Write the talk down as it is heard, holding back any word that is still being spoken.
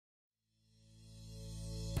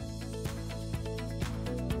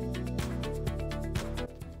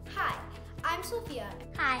Sophia.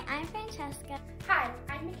 Hi, I'm Francesca. Hi,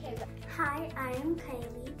 I'm Michaela. Hi, I am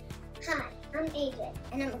Kylie. Hi, I'm AJ,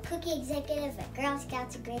 and I'm a cookie executive at Girl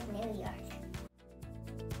Scouts of Great New York.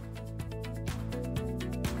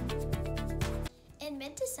 In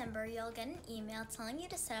mid-December, you'll get an email telling you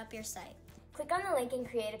to set up your site. Click on the link and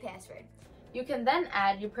create a password. You can then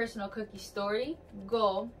add your personal cookie story,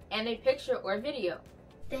 goal, and a picture or video.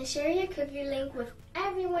 Then share your cookie link with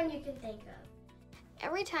everyone you can think of.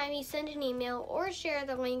 Every time you send an email or share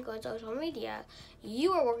the link on social media,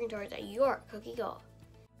 you are working towards your cookie goal.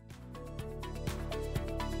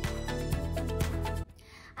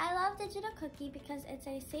 I love Digital Cookie because it's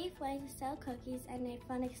a safe way to sell cookies and a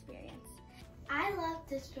fun experience. I love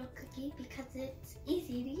Digital Cookie because it's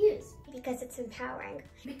easy to use. Because it's empowering.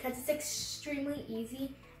 Because it's extremely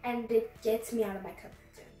easy and it gets me out of my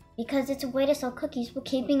comfort zone. Because it's a way to sell cookies while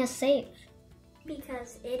keeping us safe.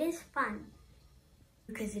 Because it is fun.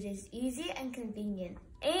 Because it is easy and convenient.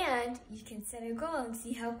 And you can set a goal and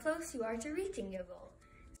see how close you are to reaching your goal.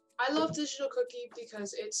 I love Digital Cookie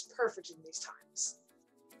because it's perfect in these times.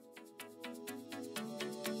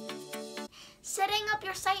 Setting up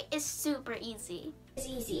your site is super easy. It's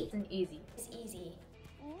easy. It's easy.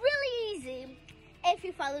 Really easy if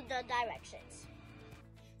you follow the directions.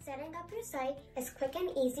 Setting up your site is quick and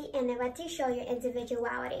easy, and it lets you show your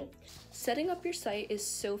individuality. Setting up your site is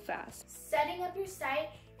so fast. Setting up your site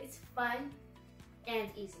is fun and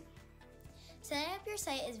easy. Setting up your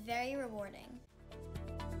site is very rewarding.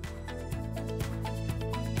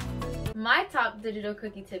 My top digital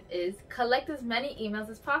cookie tip is collect as many emails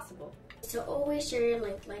as possible. So always share your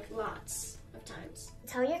link like lots of times.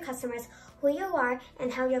 Tell your customers who you are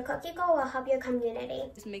and how your cookie goal will help your community.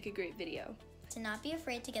 Just make a great video. To not be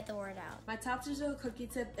afraid to get the word out. My top digital cookie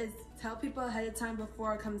tip is tell people ahead of time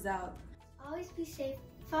before it comes out. Always be safe.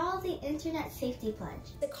 Follow the Internet Safety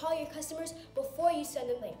Pledge. To call your customers before you send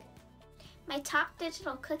a link. My top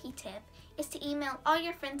digital cookie tip is to email all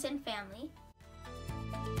your friends and family.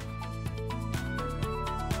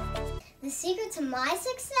 The secret to my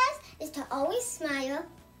success is to always smile,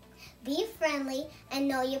 be friendly, and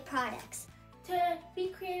know your products. To be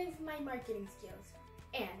creative with my marketing skills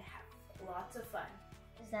and have lots of fun.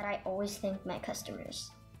 Is that I always thank my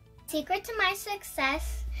customers. Secret to my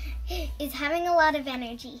success is having a lot of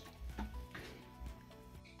energy.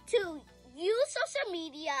 To use social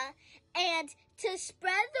media and to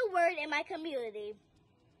spread the word in my community.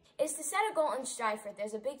 Is to set a goal and strive for it.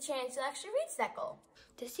 There's a big chance you'll actually reach that goal.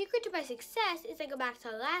 The secret to my success is to go back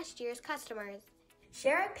to last year's customers.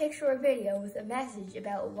 Share a picture or video with a message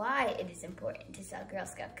about why it is important to sell Girl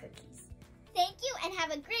Scout cookies. Thank you and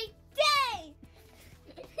have a great day!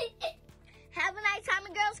 Have a nice time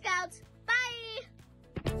in Girl Scouts.